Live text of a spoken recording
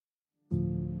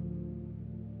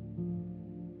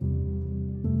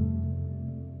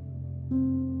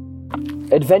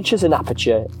Adventures in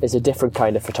Aperture is a different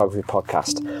kind of photography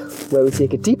podcast where we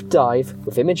take a deep dive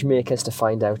with image makers to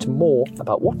find out more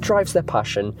about what drives their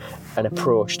passion and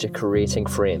approach to creating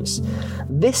frames.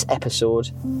 This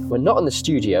episode, we're not in the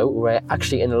studio, we're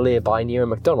actually in a lay-by near a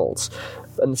McDonald's.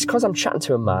 And it's because I'm chatting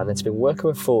to a man that's been working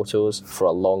with photos for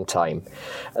a long time.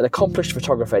 An accomplished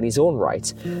photographer in his own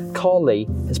right, Carl Lee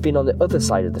has been on the other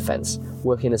side of the fence,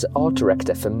 working as an art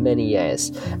director for many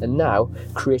years, and now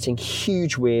creating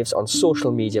huge waves on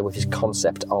social media with his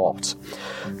concept art.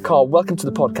 Carl, welcome to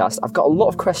the podcast. I've got a lot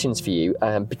of questions for you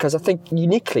because I think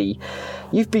uniquely,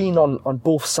 you've been on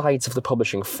both sides of the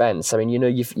publishing fence. I mean,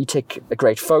 you take a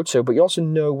great photo, but you also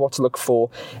know what to look for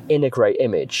in a great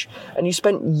image. And you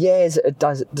spent years at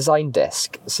a design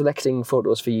desk selecting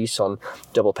photos for use on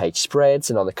double-page spreads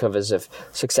and on the covers of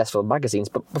successful magazines.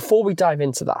 But before we dive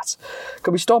into that,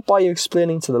 can we start by you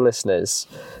explaining to the listeners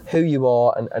who you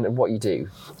are and what you do?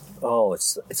 Oh,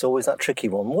 it's always that tricky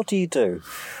one. What do you do?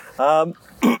 What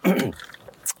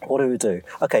do we do?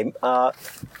 Okay, I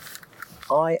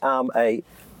am a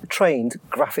trained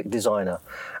graphic designer,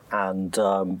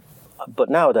 and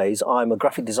but nowadays I'm a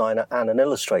graphic designer and an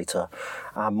illustrator.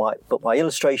 But my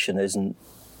illustration isn't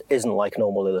like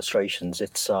normal illustrations.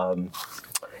 It's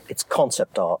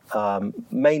concept art,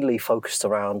 mainly focused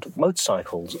around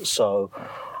motorcycles. So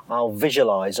I'll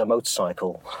visualize a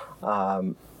motorcycle.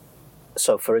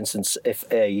 So, for instance, if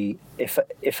a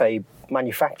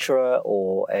manufacturer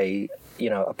or a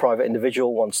private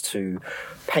individual wants to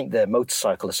paint their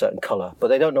motorcycle a certain color, but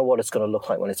they don't know what it's going to look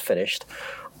like when it's finished,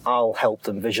 I'll help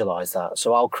them visualize that.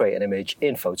 So I'll create an image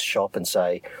in Photoshop and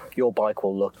say, your bike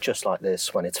will look just like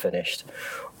this when it's finished.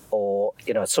 Or,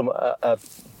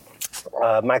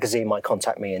 a magazine might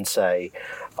contact me and say,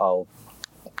 oh,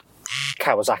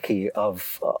 Kawasaki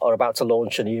are about to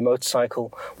launch a new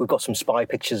motorcycle. We've got some spy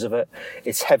pictures of it.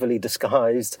 It's heavily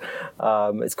disguised.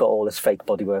 It's got all this fake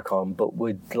bodywork on, but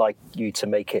we'd like you to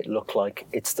make it look like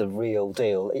it's the real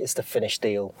deal. It's the finished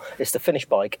deal. It's the finished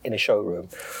bike in a showroom.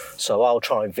 So I'll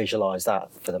try and visualize that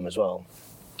for them as well.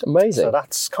 Amazing. So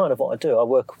that's kind of what I do. I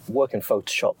work in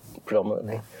Photoshop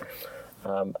predominantly.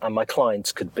 And my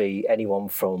clients could be anyone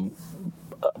from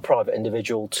a private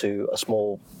individual to a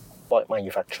small bike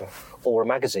manufacturer or a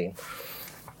magazine.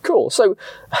 Cool. So,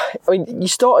 I mean, you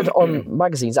started on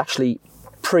magazines actually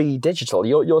pre-digital.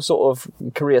 Your sort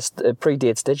of career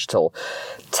predates digital.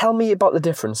 Tell me about the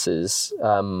differences,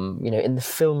 in the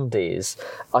film days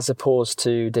as opposed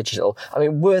to digital. I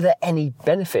mean, were there any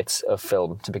benefits of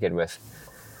film to begin with?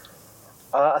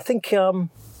 I think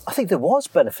there was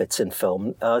benefits in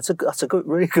film. That's a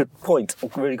really good point, a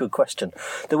really good question.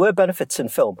 There were benefits in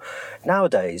film.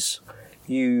 Nowadays,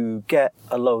 you get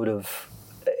a load of...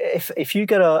 If you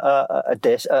get a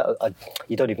disc,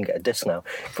 you don't even get a disc now,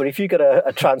 but if you get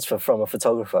a transfer from a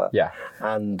photographer, yeah,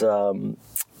 and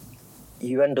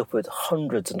you end up with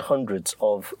hundreds and hundreds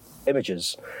of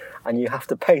images, and you have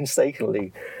to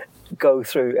painstakingly go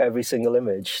through every single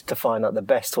image to find out the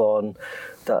best one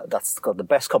that's got the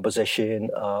best composition,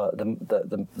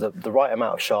 the right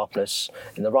amount of sharpness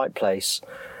in the right place,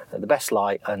 the best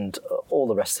light, and all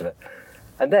the rest of it.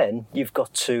 And then you've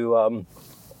got to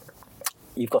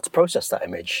process that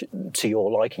image to your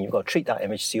liking. You've got to treat that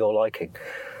image to your liking.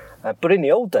 But in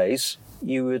the old days,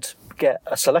 you would get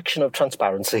a selection of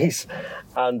transparencies,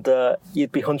 and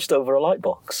you'd be hunched over a light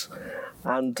box,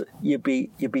 and you'd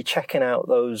be checking out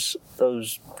those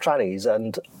trannies,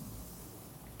 and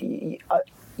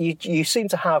you seem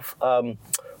to have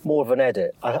more of an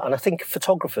edit. And I think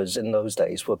photographers in those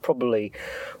days were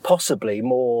possibly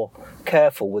more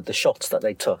careful with the shots that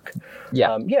they took.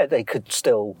 Yeah, they could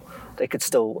still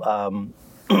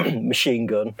machine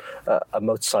gun a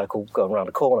motorcycle going around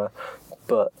a corner,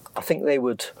 but I think they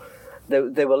were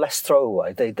less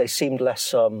throwaway. They seemed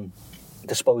less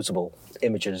disposable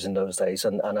images in those days,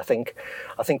 and I think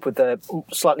with their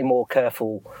slightly more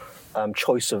careful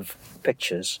choice of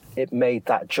pictures, it made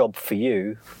that job for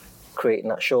you, creating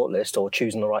that shortlist or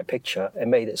choosing the right picture, it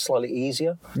made it slightly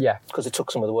easier. Yeah, because it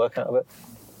took some of the work out of it.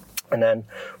 And then,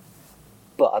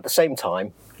 but at the same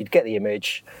time, you'd get the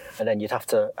image, and then you'd have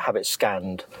to have it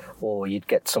scanned, or you'd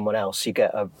get someone else. You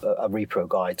get a repro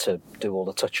guy to do all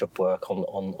the touch-up work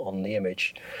on the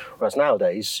image. Whereas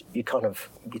nowadays, you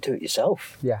do it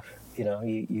yourself. Yeah, you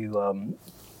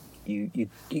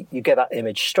get that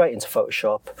image straight into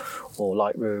Photoshop or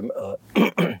Lightroom.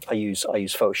 I use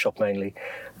Photoshop mainly,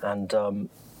 and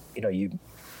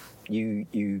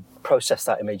you process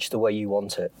that image the way you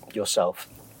want it yourself.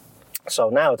 So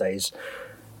nowadays,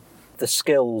 the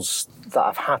skills that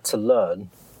I've had to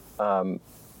learn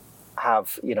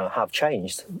have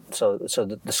changed. So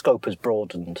the scope has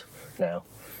broadened now.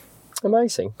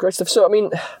 Amazing. Great stuff. So, I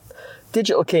mean,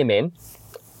 digital came in,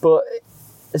 but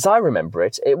as I remember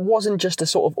it, it wasn't just a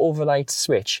sort of overnight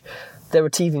switch. There were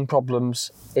teething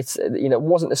problems. It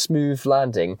wasn't a smooth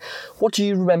landing. What do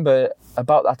you remember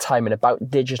about that time and about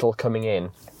digital coming in?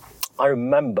 I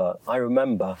remember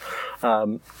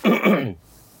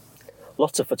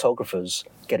lots of photographers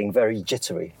getting very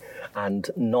jittery and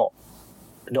not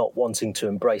wanting to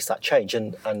embrace that change,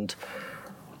 and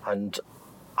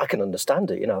I can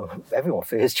understand it. Everyone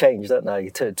fears change, don't they,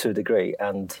 to a degree,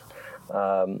 and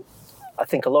I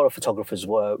think a lot of photographers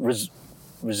were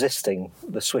resisting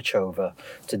the switchover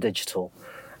to digital,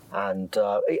 and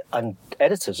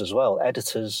editors as well.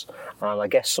 Editors, and I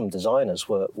guess some designers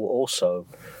were also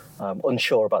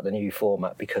unsure about the new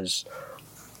format because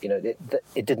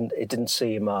it didn't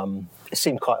seem it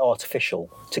seemed quite artificial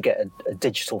to get a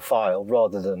digital file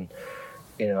rather than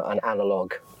an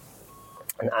analog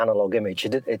image.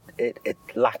 It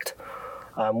lacked.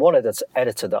 One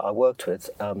editor that I worked with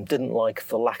didn't like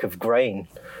the lack of grain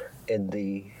in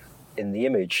the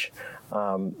image,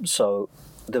 so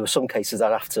there were some cases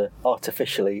I'd have to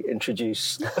artificially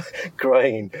introduce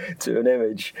grain to an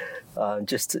image,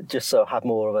 just so it had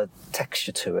more of a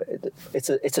texture to it.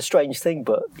 It's a strange thing,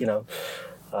 but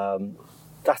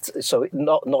that's so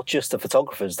not just the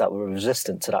photographers that were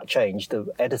resistant to that change,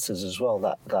 the editors as well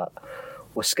that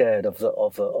were scared of the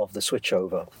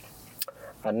switchover.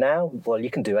 And now, well, you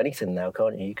can do anything now,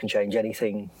 can't you? You can change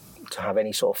anything to have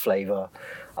any sort of flavour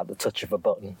at the touch of a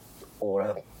button or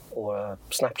a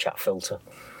Snapchat filter.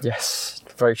 Yes,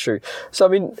 very true. So, I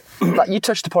mean, you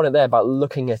touched upon it there about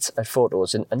looking at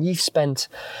photos, and you've spent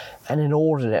an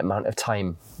inordinate amount of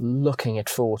time looking at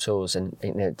photos and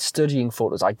studying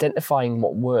photos, identifying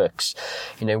what works,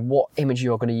 what image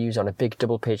you're going to use on a big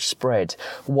double-page spread,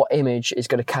 what image is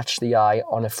going to catch the eye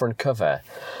on a front cover.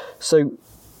 So,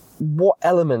 what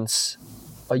elements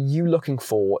are you looking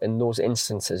for in those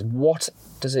instances? What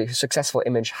does a successful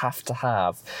image have to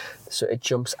have so it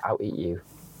jumps out at you?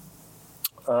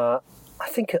 I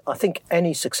think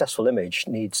any successful image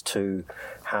needs to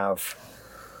have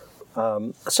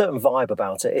a certain vibe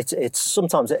about it. It's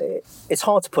sometimes it's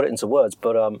hard to put it into words,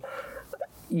 but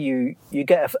you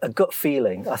get a gut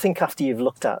feeling. I think after you've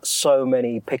looked at so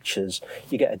many pictures,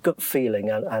 you get a gut feeling,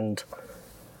 and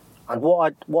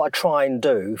what I try and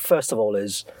do first of all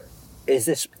is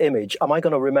this image, am I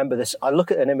going to remember this? I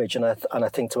look at an image and I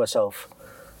think to myself,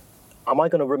 am I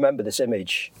going to remember this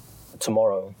image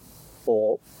tomorrow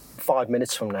or 5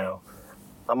 minutes from now?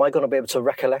 Am I going to be able to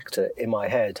recollect it in my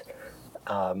head?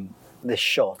 This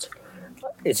shot,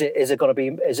 is it going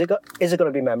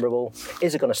to be memorable?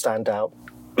 Is it going to stand out?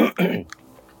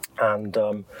 And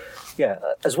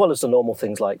as well as the normal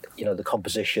things like the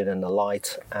composition and the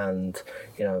light and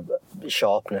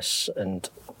sharpness and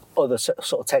other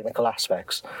sort of technical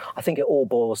aspects, I think it all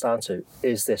boils down to,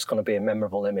 is this going to be a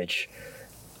memorable image,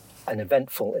 an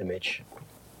eventful image?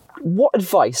 What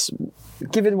advice,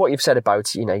 given what you've said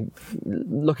about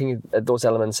looking at those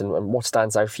elements and what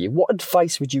stands out for you, what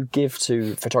advice would you give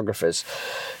to photographers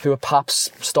who are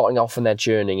perhaps starting off on their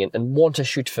journey and want to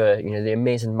shoot for the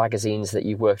amazing magazines that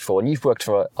you've worked for, and you've worked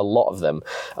for a lot of them?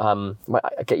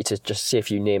 I get you to just say a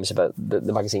few names about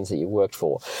the magazines that you worked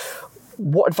for.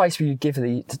 What advice would you give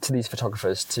to these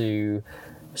photographers to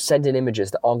send in images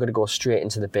that aren't going to go straight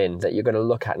into the bin, that you're going to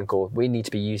look at and go, we need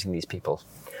to be using these people?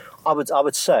 I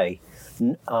would say,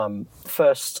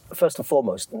 first and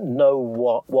foremost, know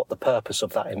what the purpose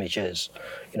of that image is.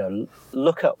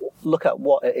 Look at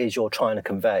what it is you're trying to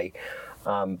convey.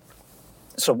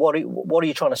 So what are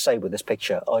you trying to say with this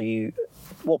picture?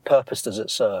 What purpose does it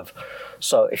serve?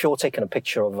 So if you're taking a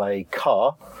picture of a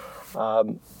car,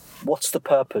 what's the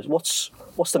purpose?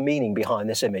 What's the meaning behind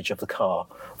this image of the car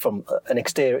from an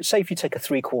exterior? Say if you take a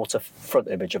 3/4 front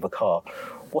image of a car,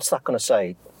 what's that going to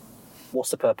say?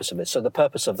 What's the purpose of it? So the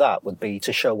purpose of that would be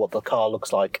to show what the car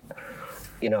looks like,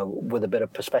 with a bit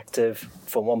of perspective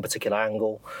from one particular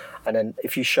angle. And then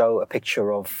if you show a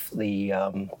picture of the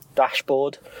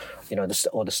dashboard,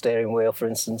 or the steering wheel, for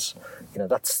instance,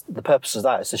 that's the purpose of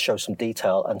that, is to show some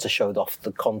detail and to show off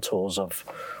the contours of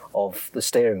the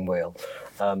steering wheel.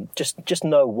 Just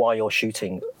know why you're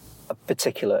shooting a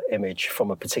particular image from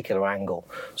a particular angle.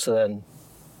 So then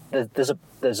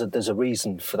there's a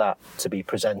reason for that to be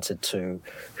presented to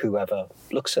whoever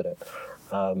looks at it.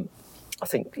 I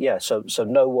think So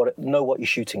know what you're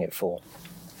shooting it for.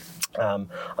 And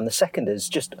the second is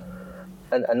just,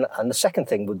 and the second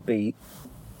thing would be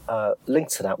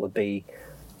linked to that would be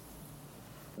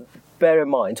bear in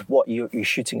mind what you're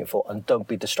shooting it for, and don't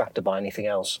be distracted by anything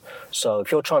else. So if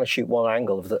you're trying to shoot one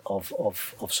angle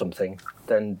of something,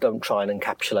 then don't try and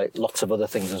encapsulate lots of other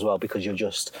things as well, because you're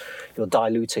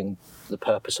diluting the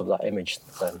purpose of that image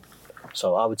then.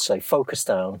 So I would say focus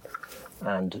down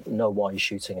and know why you're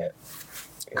shooting it.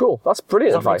 Cool, that's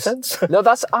brilliant advice. Does that make sense? No,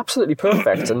 that's absolutely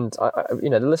perfect, and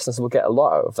the listeners will get a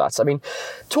lot out of that. I mean,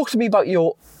 talk to me about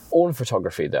your own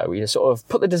photography, though. You sort of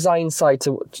put the design side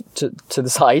to the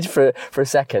side for a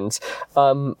second.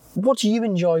 What do you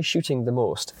enjoy shooting the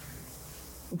most?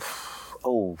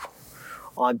 Oh,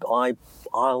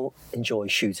 I'll enjoy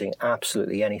shooting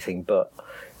absolutely anything, but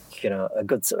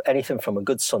anything from a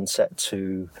good sunset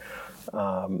to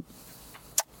a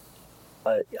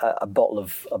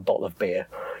bottle of beer,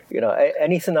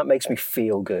 anything that makes me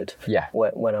feel good. Yeah.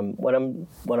 When I'm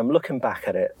looking back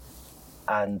at it,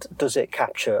 and does it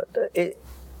capture it?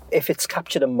 If it's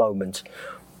captured a moment,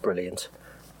 brilliant.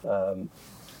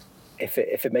 If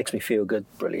it makes me feel good,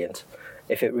 brilliant.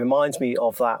 If it reminds me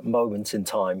of that moment in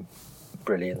time,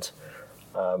 brilliant.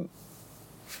 So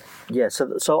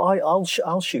I'll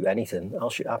shoot anything.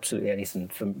 I'll shoot absolutely anything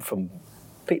from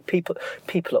people.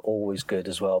 People are always good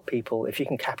as well. People, if you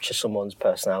can capture someone's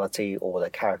personality or their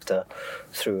character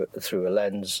through a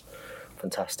lens,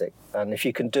 fantastic. And if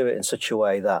you can do it in such a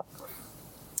way that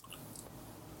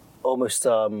almost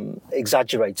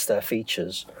exaggerates their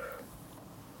features,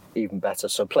 even better.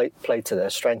 So play to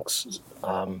their strengths.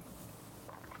 And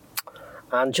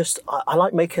just I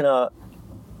like looking at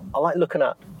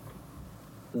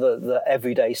the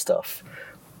everyday stuff,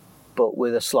 but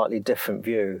with a slightly different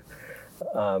view,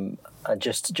 and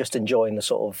just enjoying the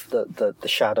sort of the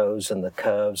shadows and the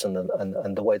curves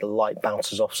and the way the light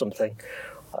bounces off something.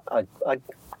 I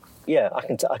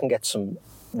can get some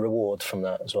reward from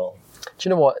that as well. Do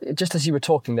you know what? Just as you were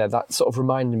talking there, that sort of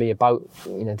reminded me about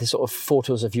the sort of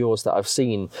photos of yours that I've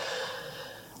seen.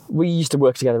 We used to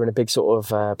work together in a big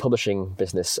sort of publishing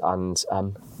business, and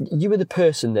you were the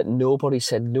person that nobody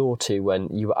said no to when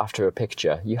you were after a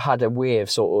picture. You had a way of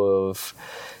sort of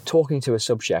talking to a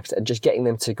subject and just getting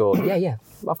them to go, yeah,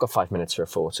 I've got 5 minutes for a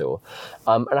photo.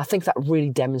 And I think that really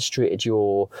demonstrated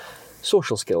your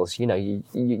social skills, you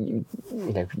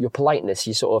your politeness.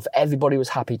 You sort of, everybody was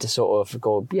happy to sort of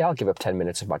go, yeah, I'll give up 10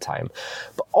 minutes of my time.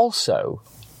 But also,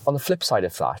 on the flip side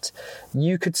of that,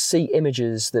 you could see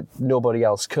images that nobody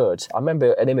else could. I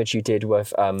remember an image you did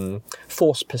with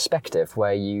forced perspective,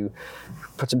 where you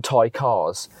put some toy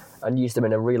cars and used them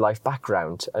in a real-life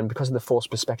background. And because of the forced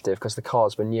perspective, because the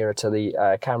cars were nearer to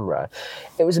the camera,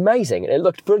 it was amazing. It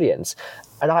looked brilliant.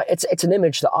 And it's an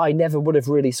image that I never would have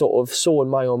really sort of saw in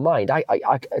my own mind.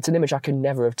 It's an image I could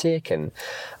never have taken.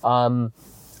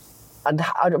 And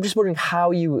I'm just wondering how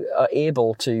you are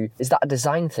able to... Is that a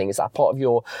design thing? Is that part of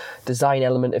your design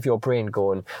element of your brain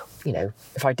going,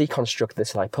 if I deconstruct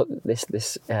this and I put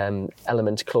this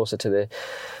element closer to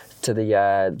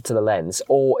the lens,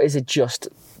 or is it just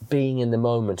being in the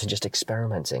moment and just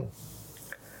experimenting?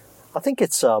 I think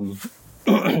it's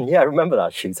yeah, I remember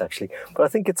that shoot actually. But I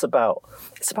think it's about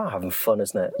having fun,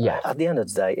 isn't it? Yeah. At the end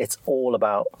of the day, it's all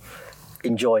about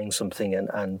enjoying something,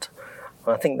 and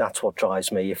I think that's what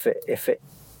drives me. If it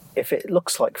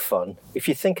looks like fun, if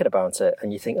you're thinking about it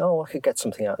and you think, oh, I could get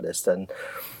something out of this, then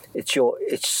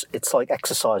it's like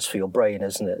exercise for your brain,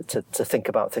 isn't it? To think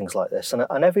about things like this,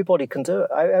 and everybody can do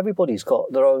it. Everybody's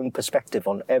got their own perspective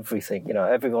on everything.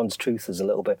 Everyone's truth is a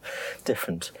little bit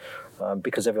different,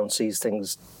 because everyone sees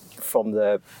things from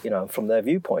their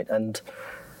viewpoint, and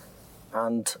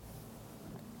I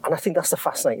think that's the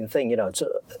fascinating thing,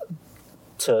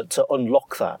 to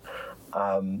unlock that.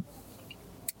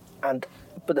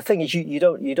 But the thing is, you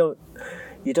don't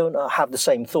have the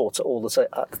same thoughts all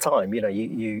at the time.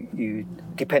 You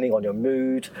depending on your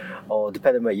mood or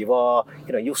depending where you are,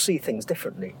 you'll see things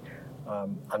differently.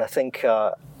 And I think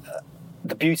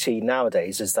the beauty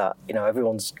nowadays is that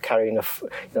everyone's carrying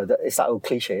it's that old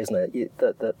cliche, isn't it?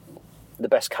 That the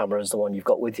best camera is the one you've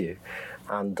got with you,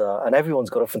 and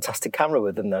everyone's got a fantastic camera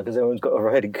with them now because everyone's got a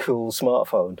really cool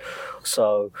smartphone.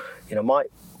 So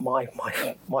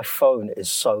my phone is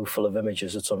so full of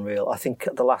images, it's unreal. I think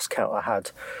at the last count I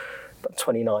had about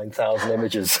 29,000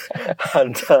 images,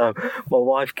 and my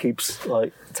wife keeps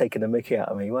taking the mickey out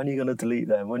of me. When are you going to delete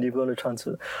them? When are you going to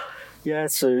transfer? Yeah,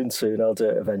 soon, I'll do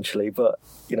it eventually. But,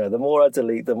 the more I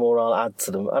delete, the more I'll add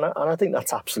to them. And I think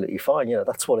that's absolutely fine.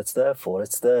 That's what it's there for.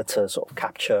 It's there to sort of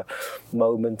capture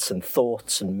moments and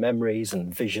thoughts and memories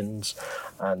and visions.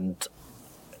 And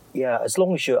yeah, as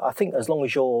long as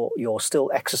you're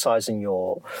still exercising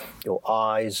your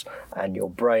eyes and your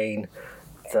brain,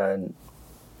 then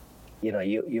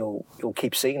you'll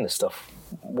keep seeing this stuff.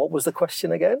 What was the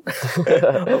question again?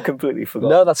 I've completely forgotten.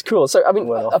 No, that's cool. So, I mean,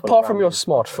 apart from your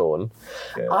rambling. smartphone,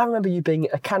 I remember you being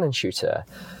a Canon shooter.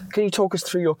 Can you talk us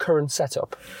through your current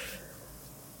setup?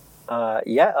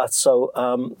 So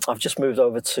I've just moved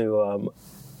over to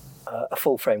a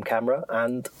full frame camera,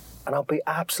 and I'll be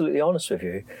absolutely honest with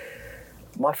you,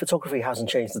 my photography hasn't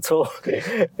changed at all.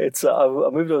 I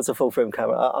moved over to full frame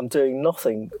camera. I'm doing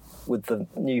nothing with the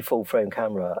new full frame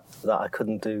camera that I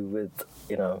couldn't do with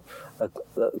a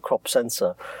crop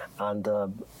sensor, and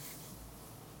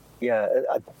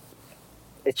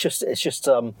it's just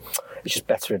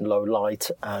better in low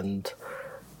light, and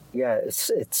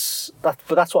but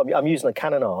that's what I'm using, a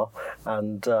Canon R,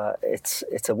 and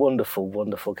it's a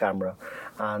wonderful camera,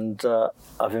 and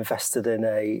I've invested in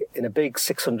a big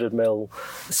 600mm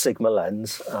Sigma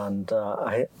lens, and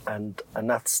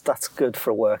that's good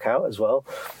for a workout as well,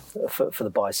 for the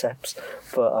biceps.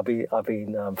 But I've been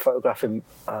photographing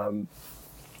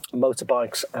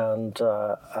motorbikes and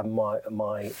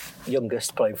my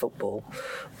youngest playing football,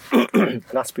 and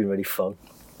that's been really fun.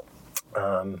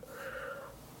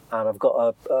 And I've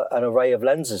got an array of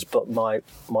lenses, but my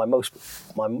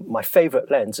favourite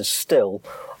lens is still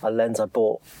a lens I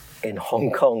bought in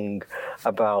Hong Kong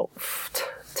about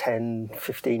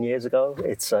 10-15 years ago.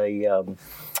 It's a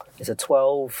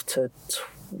 12 to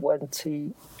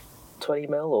 20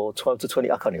 mil or 12 to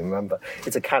 20. I can't even remember.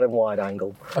 It's a Canon wide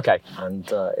angle. Okay. And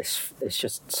it's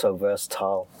just so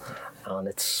versatile. And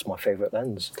it's my favourite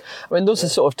lens. I mean, those are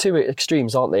sort of two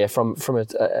extremes, aren't they? From a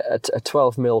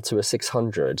 12mm to a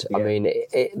 600. Yeah. I mean,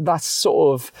 that's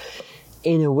sort of,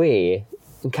 in a way,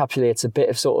 encapsulates a bit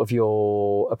of sort of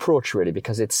your approach, really,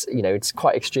 because it's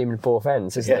quite extreme at both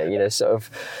ends, isn't it? Sort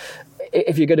of,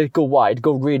 if you're going to go wide,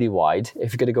 go really wide.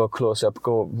 If you're going to go close up,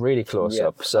 go really close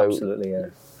up. So absolutely, yeah.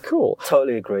 Cool.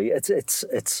 Totally agree. I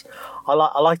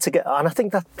like to get, and I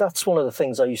think that's one of the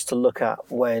things I used to look at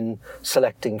when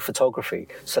selecting photography,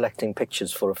 selecting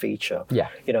pictures for a feature. Yeah.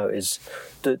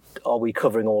 Are we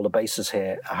covering all the bases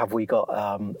here? Have we got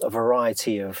a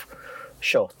variety of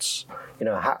shots?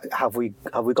 Have we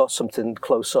got something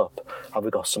close up? Have we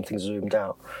got something zoomed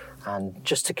out? And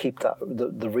just to keep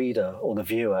the reader or the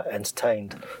viewer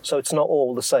entertained. So it's not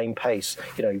all the same pace.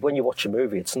 When you watch a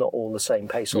movie, it's not all the same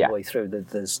pace all the way through.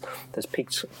 There's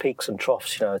peaks and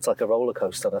troughs. It's like a roller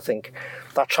coaster. And I think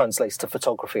that translates to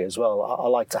photography as well. I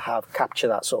like to capture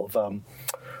that sort of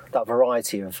that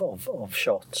variety of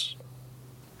shots.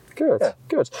 Good.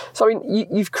 So I mean,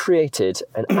 you've created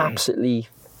an absolutely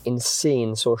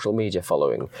insane social media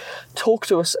following. Talk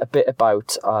to us a bit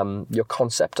about your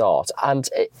concept art, and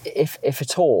if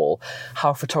at all,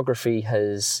 how photography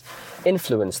has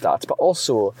influenced that, but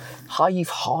also how you've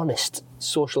harnessed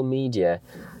social media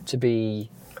to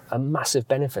be a massive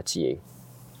benefit to you.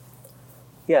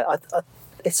 Yeah,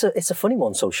 it's a funny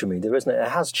one, social media, isn't it? It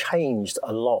has changed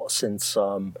a lot since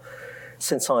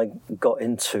I got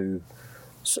into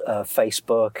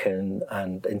Facebook and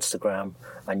Instagram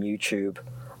and YouTube.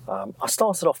 I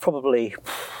started off probably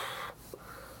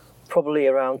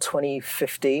around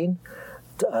 2014,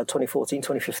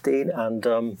 2015,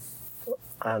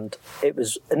 and it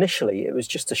was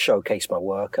just to showcase my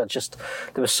work.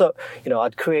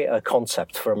 I'd create a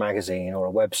concept for a magazine or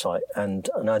a website, and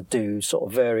I'd do sort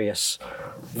of various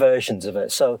versions of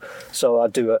it. So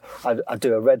I'd do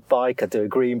a red bike, I'd do a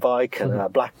green bike, and a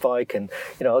black bike, and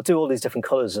I'd do all these different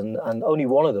colours, and only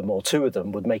one of them or two of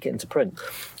them would make it into print.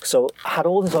 So I had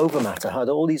all this overmatter, I had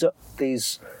all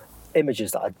these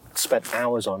images that I'd spent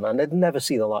hours on, and they'd never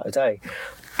see the light of day.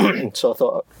 So I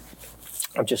thought,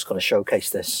 I'm just going to showcase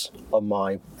this on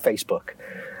my Facebook,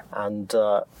 and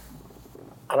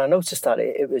I noticed that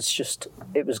it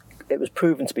was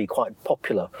proven to be quite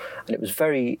popular, and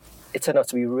it turned out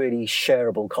to be really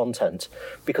shareable content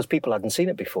because people hadn't seen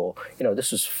it before.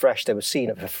 This was fresh; they were seeing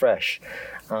it for fresh,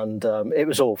 and it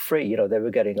was all free. They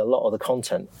were getting a lot of the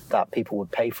content that people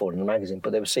would pay for in the magazine,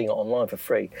 but they were seeing it online for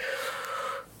free.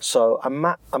 So I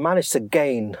managed to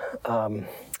gain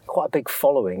quite a big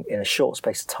following in a short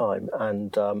space of time,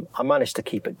 and I managed to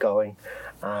keep it going,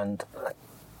 and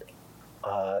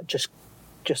just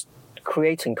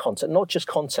creating content, not just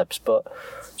concepts, but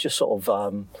just sort of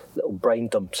little brain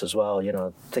dumps as well.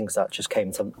 Things that just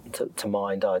came to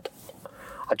mind. I'd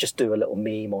just do a little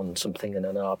meme on something, and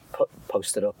then I'd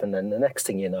post it up, and then the next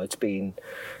thing you know, it's been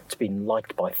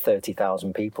liked by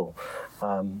 30,000 people.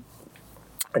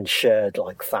 And shared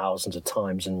like thousands of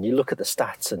times, and you look at the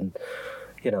stats, and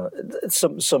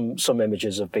some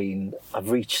images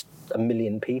I've reached 1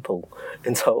 million people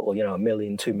in total. 1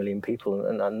 million, 2 million people,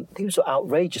 and these were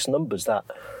outrageous numbers that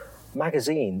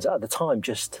magazines at the time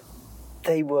just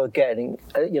they were getting,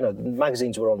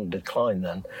 magazines were on decline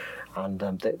then, and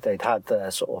they'd had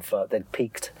their sort of, they'd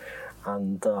peaked,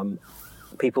 and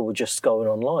people were just going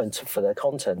online for their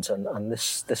content, and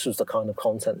this was the kind of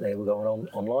content they were going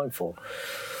online for.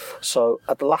 So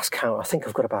at the last count, I think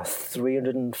I've got about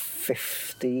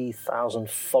 350,000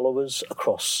 followers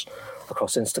across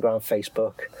Instagram,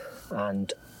 Facebook,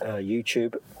 and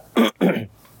YouTube.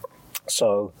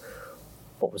 So,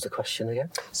 what was the question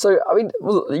again? So, I mean,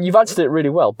 well, you've answered it really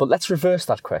well, but let's reverse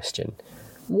that question.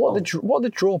 What are the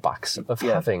drawbacks of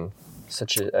having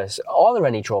such are there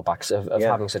any drawbacks of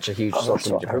having such a huge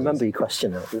social media presence? I remember your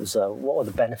question. It was, what are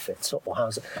the benefits, or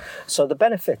how's it? So the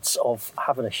benefits of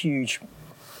having a huge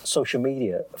social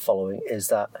media following is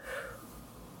that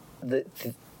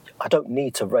I don't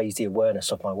need to raise the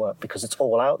awareness of my work because it's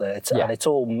all out there, and it's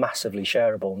all massively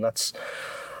shareable,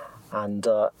 and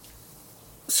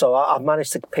so I've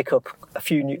managed to pick up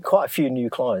quite a few new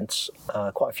clients,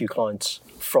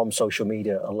 from social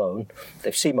media alone.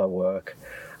 They've seen my work,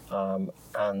 and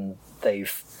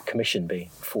they've commissioned me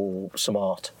for some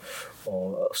art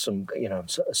or some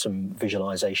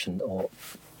visualization or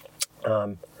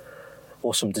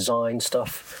some design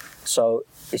stuff. So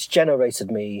it's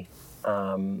generated me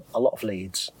a lot of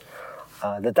leads.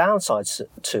 The downsides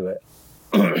to it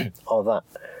are that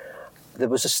there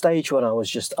was a stage when I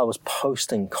was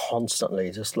posting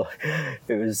constantly, just like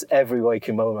it was every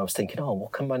waking moment. I was thinking, oh,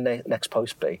 what can my next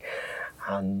post be?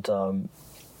 And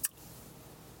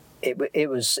it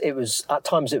was at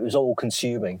times it was all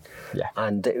consuming,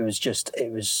 and it was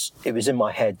in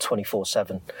my head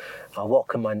 24/7. What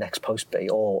can my next post be?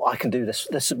 Or I can do this.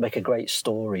 This would make a great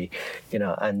story,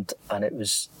 and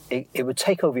it would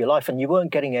take over your life, and you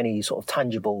weren't getting any sort of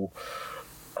tangible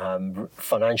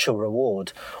financial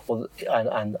reward,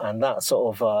 and that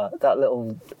sort of that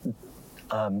little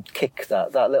kick,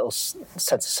 that little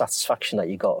sense of satisfaction that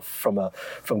you got from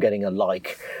getting a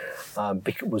like,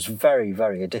 was very,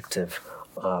 very addictive.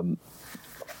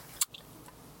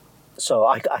 So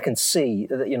I can see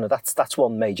that, that's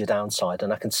one major downside,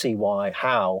 and I can see why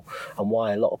a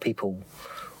lot of people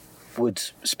would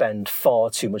spend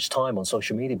far too much time on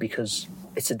social media, because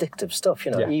it's addictive stuff.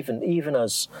 Even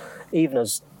as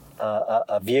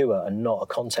a viewer and not a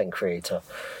content creator,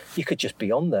 you could just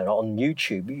be on there on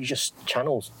YouTube. You just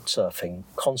channel surfing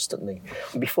constantly,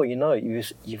 and before you know it,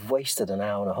 you've wasted an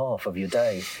hour and a half of your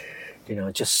day,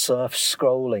 just surf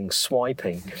scrolling,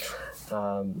 swiping,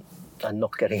 and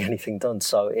not getting anything done.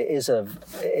 So it is a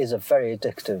very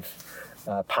addictive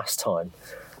pastime.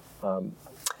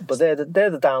 But they're the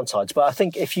downsides. But I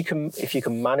think if you can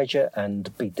manage it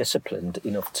and be disciplined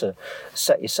enough to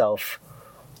set yourself,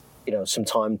 some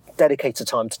time, dedicated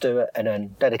time to do it, and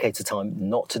then dedicated time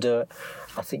not to do it,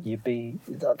 I think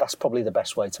that's probably the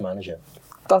best way to manage it.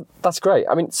 That's great.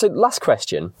 I mean, so last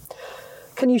question.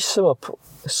 Can you sum up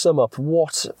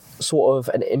what sort of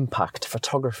an impact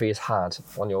photography has had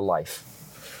on your life?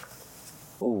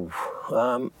 Ooh,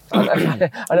 I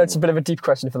know it's a bit of a deep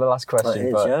question for the last question, it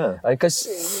is, but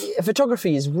because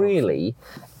photography is really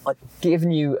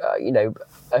giving you, a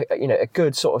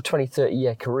good sort of 20, 30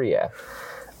 year career.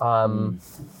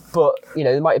 But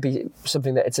there might be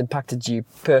something that it's impacted you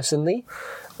personally,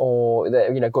 or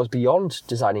that goes beyond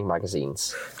designing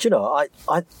magazines. Do you know?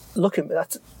 I looking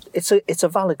at it's a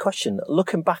valid question.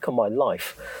 Looking back on my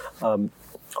life,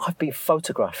 I've been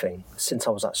photographing since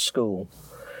I was at school.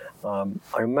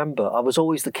 I remember I was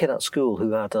always the kid at school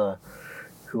who had a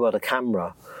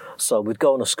camera. So we'd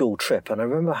go on a school trip, and I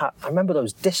remember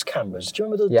those disc cameras. Do you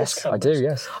remember those disc cameras? Yes, I do.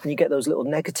 Yes. And you get those little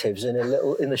negatives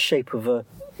in the shape of a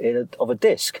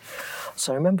disc.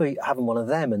 So I remember having one of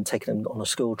them and taking them on a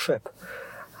school trip.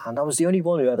 And I was the only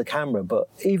one who had a camera. But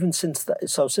even since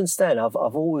then, I've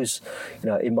always,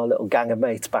 in my little gang of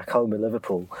mates back home in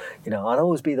Liverpool, I'd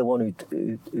always be the one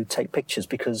who'd take pictures,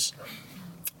 because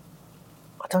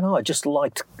I don't know. I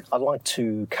like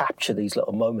to capture these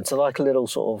little moments. I like a little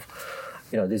sort of,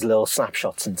 these little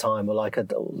snapshots in time. They were like a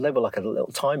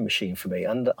little time machine for me.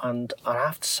 And I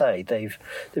have to say, they've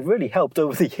really helped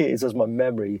over the years as my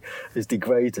memory has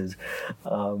degraded.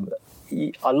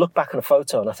 I look back on a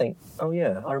photo and I think, oh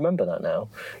yeah, I remember that now.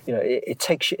 It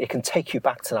can take you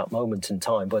back to that moment in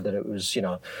time, whether it was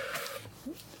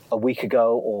a week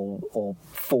ago or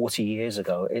 40 years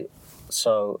ago.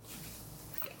 So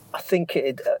I think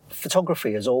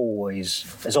photography has always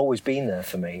been there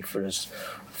for me,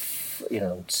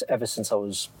 ever since I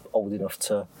was old enough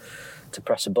to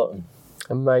press a button.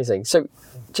 Amazing. So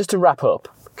just to wrap up,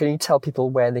 can you tell people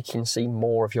where they can see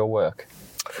more of your work?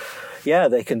 Yeah,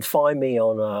 they can find me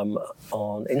on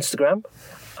Instagram,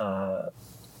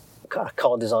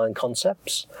 Car Design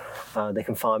Concepts. They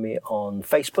can find me on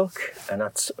Facebook, and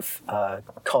that's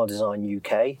Car Design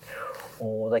UK,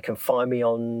 or they can find me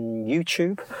on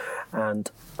YouTube,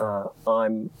 and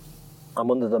I'm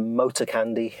under the Motor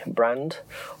Candy brand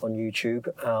on YouTube,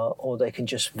 or they can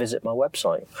just visit my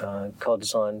website,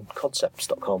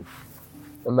 cardesignconcepts.com.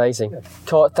 Amazing.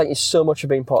 Todd, thank you so much for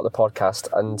being part of the podcast,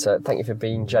 and thank you for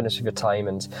being generous with your time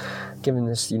and giving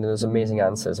us those amazing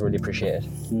answers. I really appreciate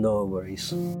it. No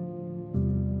worries.